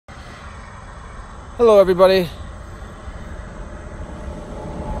Hello everybody.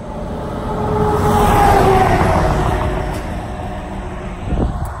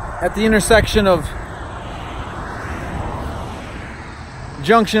 At the intersection of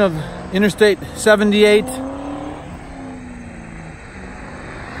junction of Interstate 78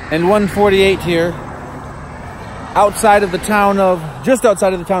 and 148 here, outside of the town of, just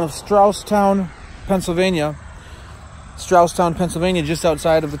outside of the town of Strausstown, Pennsylvania. Strausstown, Pennsylvania, just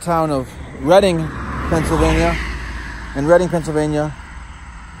outside of the town of Reading, Pennsylvania, and Reading, Pennsylvania,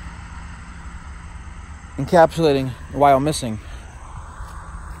 encapsulating While Missing,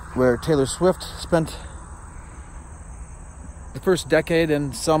 where Taylor Swift spent the first decade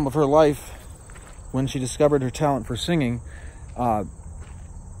and some of her life when she discovered her talent for singing, and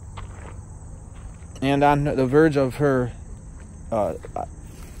on the verge of her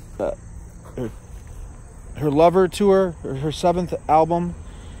Lover tour, her seventh album,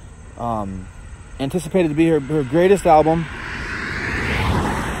 anticipated to be her greatest album.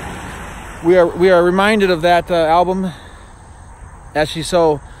 We are reminded of that album as she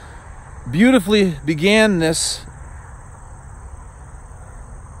so beautifully began this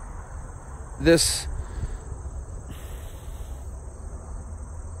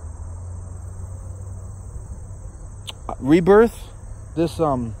rebirth, this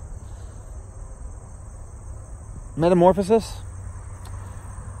metamorphosis.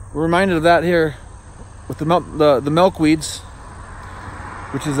 We're reminded of that here with the milkweeds,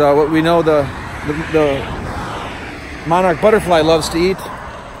 which is what we know the monarch butterfly loves to eat.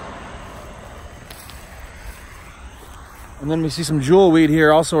 And then we see some jewelweed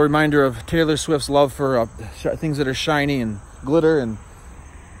here, also a reminder of Taylor Swift's love for things that are shiny and glitter and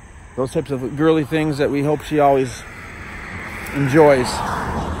those types of girly things that we hope she always enjoys.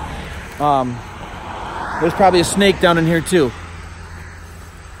 There's probably a snake down in here too.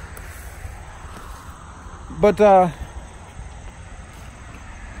 But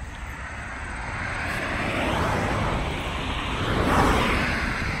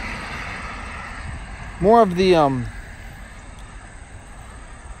more of the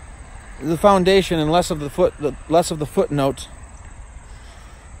foundation and less of the footnote.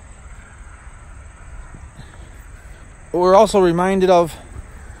 We're also reminded of,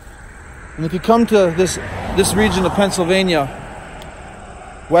 and if you come to this region of Pennsylvania,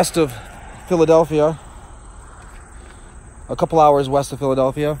 west of Philadelphia, a couple hours west of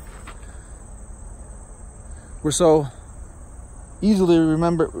Philadelphia, we're so easily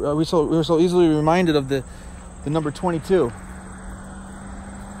we're so easily reminded of the number 22.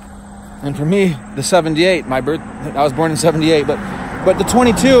 And for me, the 78, I was born in 78, but the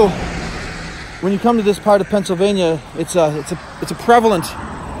 22, when you come to this part of Pennsylvania, it's a prevalent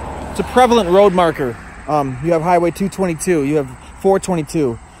road marker. You have Highway 222, you have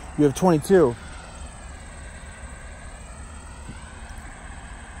 422, you have 22.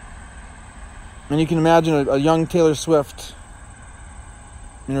 And you can imagine a young Taylor Swift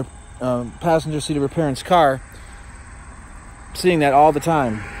in her passenger seat of her parents' car, seeing that all the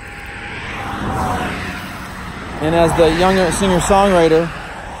time. And as the young singer-songwriter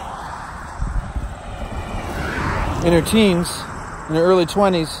in her teens, in her early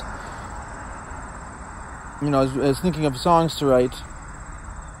 20s, as thinking of songs to write,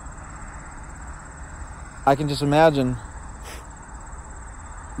 I can just imagine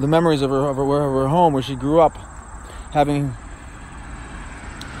the memories of her home where she grew up, having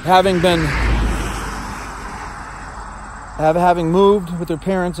moved with her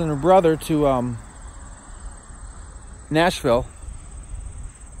parents and her brother to Nashville.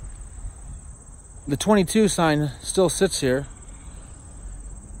 The 22 sign still sits here.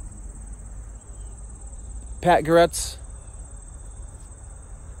 Pat Garrett's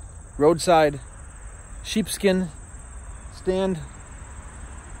roadside sheepskin stand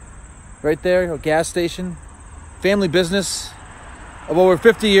right there, a gas station, family business of over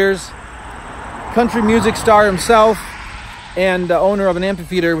 50 years, country music star himself, and owner of an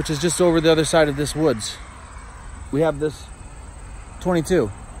amphitheater which is just over the other side of this woods. We have this 22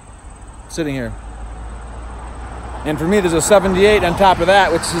 sitting here. And for me, there's a 78 on top of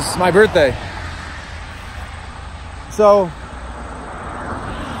that, which is my birthday. So,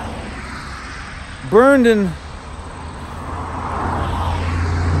 burned in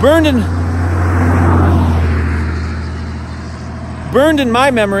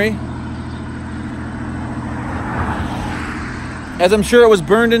my memory, as I'm sure it was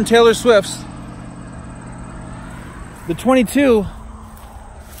burned in Taylor Swift's, the 22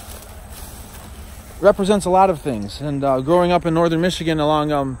 represents a lot of things. And growing up in northern Michigan in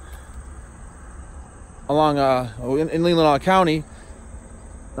Leelanau County,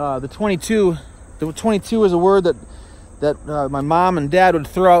 the 22 The 22 is a word that my mom and dad would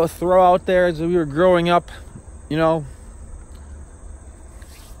throw out there as we were growing up, you know.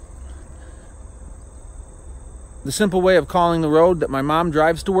 The simple way of calling the road that my mom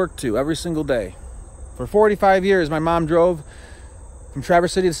drives to work to every single day. For 45 years, my mom drove from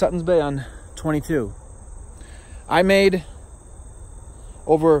Traverse City to Sutton's Bay on 22. I made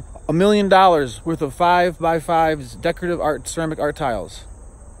over $1 million worth of 5x5s decorative art, ceramic art tiles.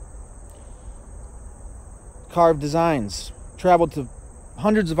 Carved designs. Traveled to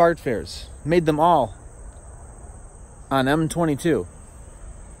hundreds of art fairs. Made them all on M22.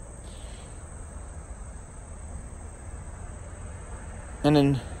 And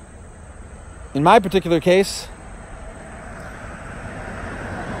in my particular case,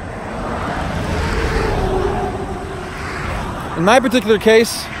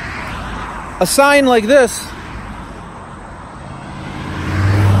 a sign like this,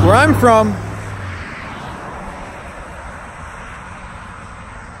 where I'm from,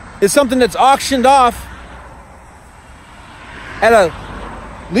 is something that's auctioned off at a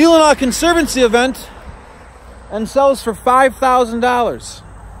Leelanau Conservancy event and sells for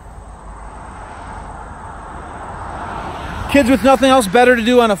 $5,000. Kids with nothing else better to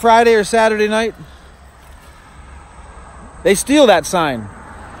do on a Friday or Saturday night, they steal that sign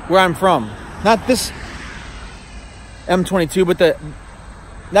where I'm from. Not this M22, but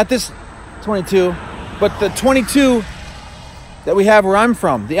not this 22, but the 22 that we have where I'm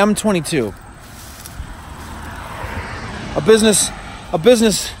from, the M22. A business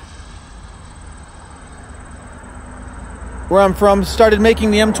where I'm from started making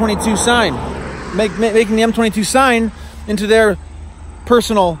the M22 sign, making the M22 sign into their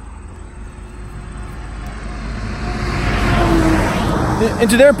personal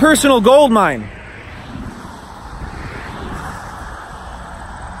gold mine.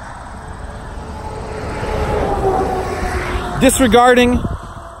 Disregarding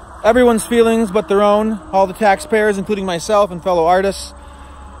everyone's feelings but their own, all the taxpayers, including myself and fellow artists,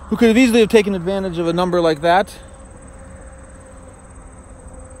 who could have easily have taken advantage of a number like that.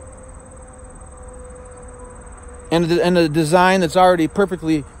 And a design that's already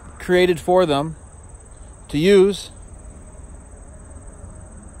perfectly created for them to use.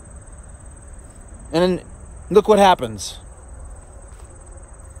 And then look what happens.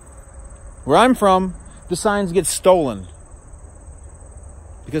 Where I'm from, the signs get stolen.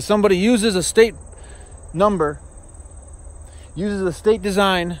 Because somebody uses a state number, uses a state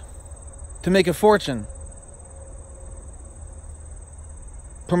design to make a fortune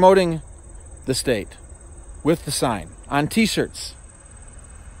promoting the state with the sign on t-shirts.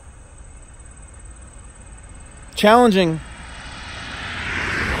 Challenging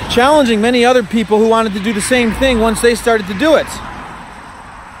many other people who wanted to do the same thing once they started to do it.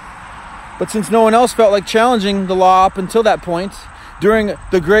 But since no one else felt like challenging the law up until that point, during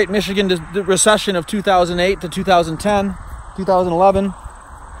the Great Michigan Recession of 2008 to 2010, 2011,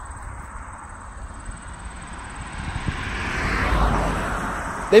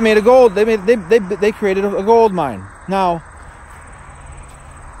 they created a gold mine. Now,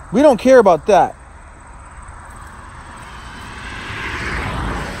 we don't care about that.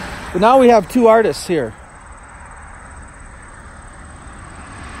 But now we have two artists here.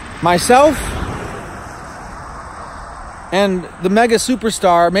 Myself and the mega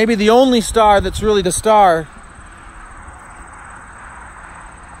superstar, maybe the only star that's really the star,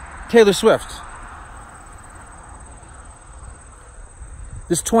 Taylor Swift.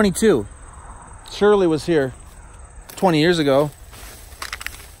 This 22. Shirley was here 20 years ago.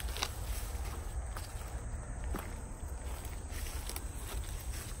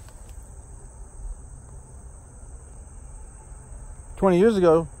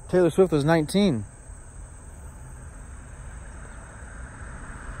 Taylor Swift was 19.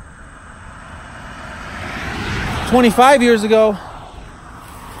 "25 years ago,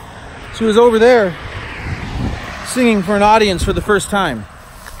 she was over there singing for an audience for the first time.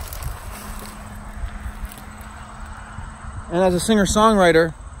 And as a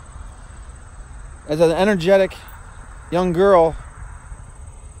singer-songwriter, as an energetic young girl,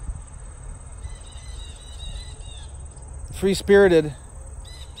 free-spirited,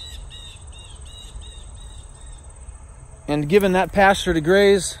 and given that pasture to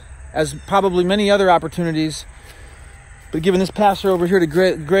graze, as probably many other opportunities, but given this pasture over here to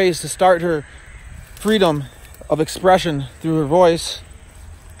graze, to start her freedom of expression through her voice,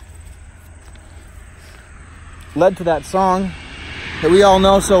 led to that song that we all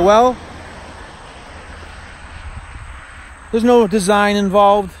know so well. There's no design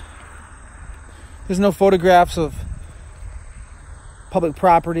involved. There's no photographs of public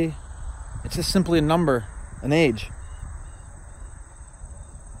property. It's just simply a number, an age.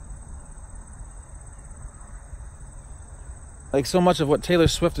 Like so much of what Taylor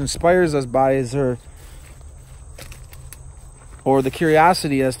Swift inspires us by is her, or the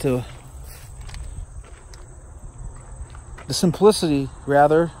curiosity as to the simplicity,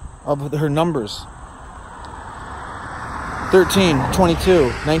 rather, of her numbers. 13, 22,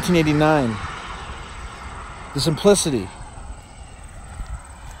 1989. The simplicity.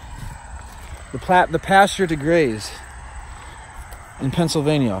 The pasture to graze in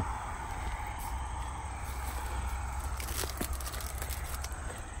Pennsylvania.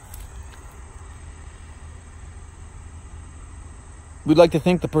 We'd like to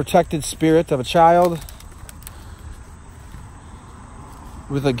think the protected spirit of a child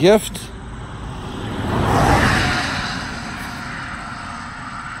with a gift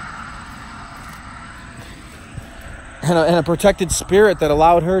and a protected spirit that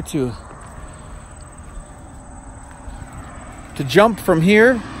allowed her to jump from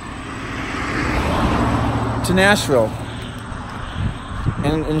here to Nashville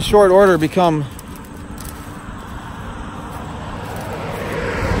and in short order become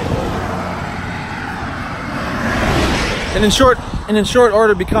in short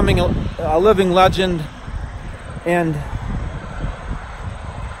order becoming a living legend and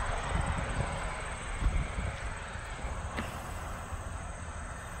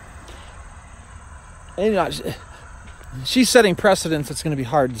you know, she's setting precedents that's going to be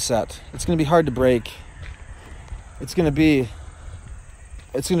hard to set. It's going to be hard to break. It's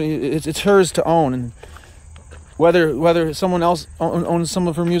hers to own, and whether someone else owns some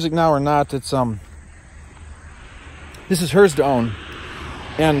of her music now or not, this is hers to own,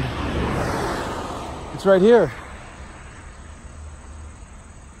 and it's right here,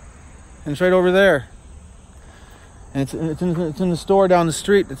 and it's right over there, and it's in the store down the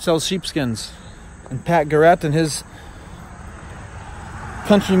street that sells sheepskins. And Pat Garrett and his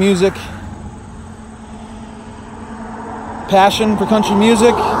country music passion for country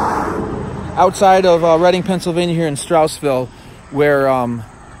music outside of Reading, Pennsylvania, here in Strausville, where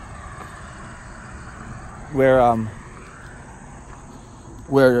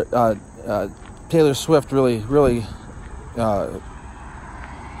Taylor Swift really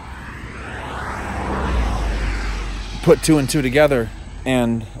put two and two together,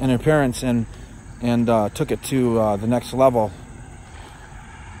 and her parents and took it to the next level.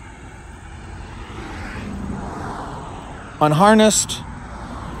 Unharnessed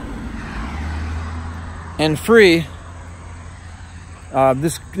and free,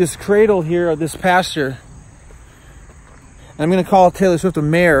 this cradle here, this pasture, and I'm going to call Taylor Swift a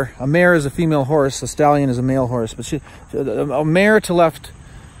mare. A mare is a female horse, a stallion is a male horse, but a mare to left,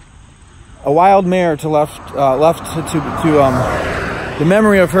 a wild mare to left, the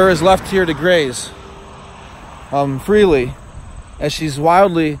memory of her is left here to graze freely as she's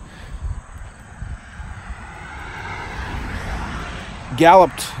wildly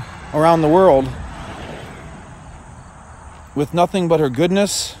galloped around the world with nothing but her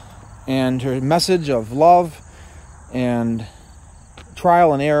goodness and her message of love and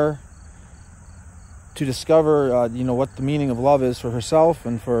trial and error to discover what the meaning of love is for herself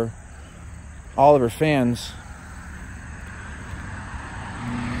and for all of her fans.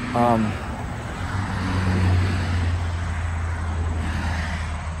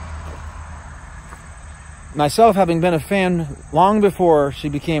 Myself, having been a fan long before she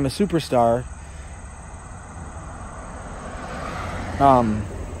became a superstar,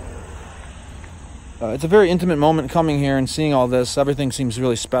 it's a very intimate moment coming here and seeing all this. Everything seems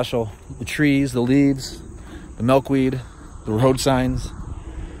really special. The trees, the leaves, the milkweed, the road signs,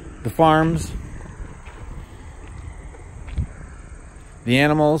 the farms, the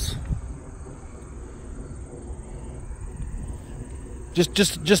animals.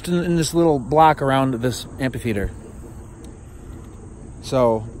 Just in this little block around this amphitheater.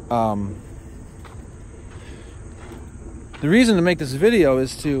 So, the reason to make this video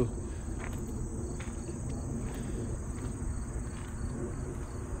is to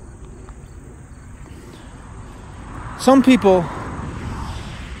some people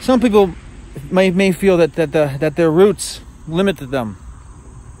may feel that their roots limited them,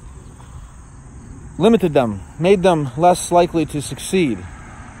 made them less likely to succeed.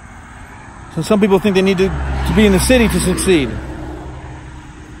 So some people think they need to be in the city to succeed.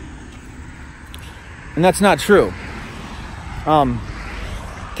 And that's not true.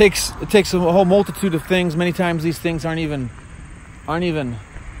 It takes a whole multitude of things. Many times these things aren't even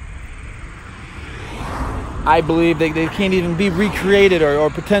I believe they can't even be recreated or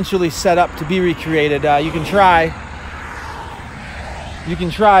potentially set up to be recreated. You can try. You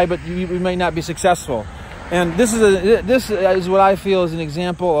can try, but you may not be successful. And this is what I feel is an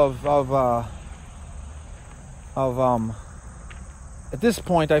example of at this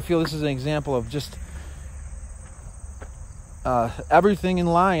point, I feel this is an example of just everything in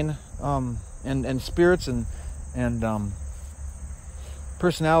line, and spirits and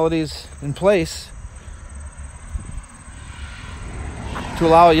personalities in place to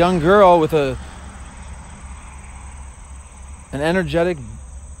allow a young girl with an energetic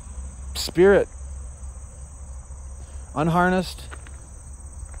spirit, unharnessed,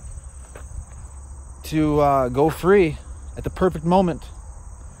 to go free at the perfect moment.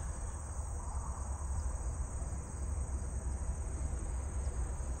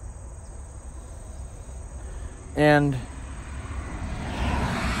 And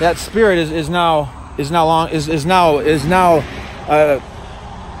that spirit is now it's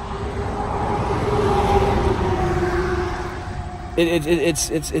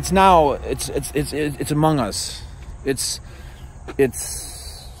among us. It's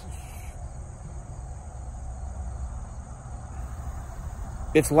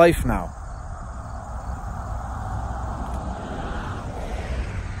life now.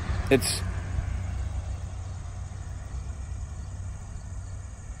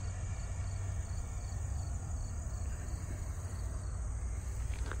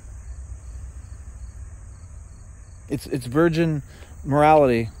 Its virgin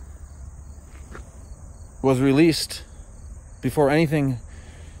morality was released before anything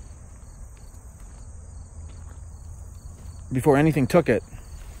took it,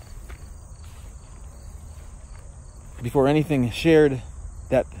 before anything shared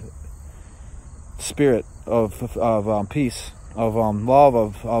that spirit of peace, of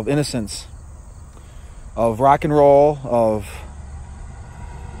love, of innocence, of rock and roll, of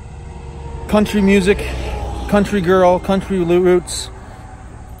country music, country girl, country roots.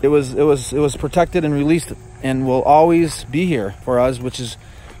 It was protected and released, and will always be here for us, which is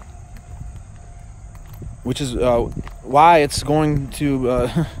why it's going to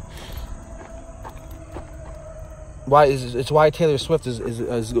why Taylor Swift is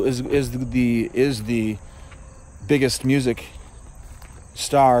the biggest music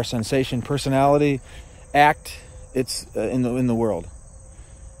star, sensation, personality, act in the world.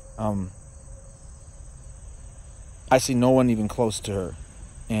 I see no one even close to her,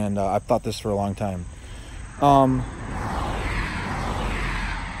 and I've thought this for a long time.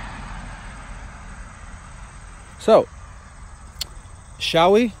 So,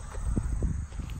 shall we?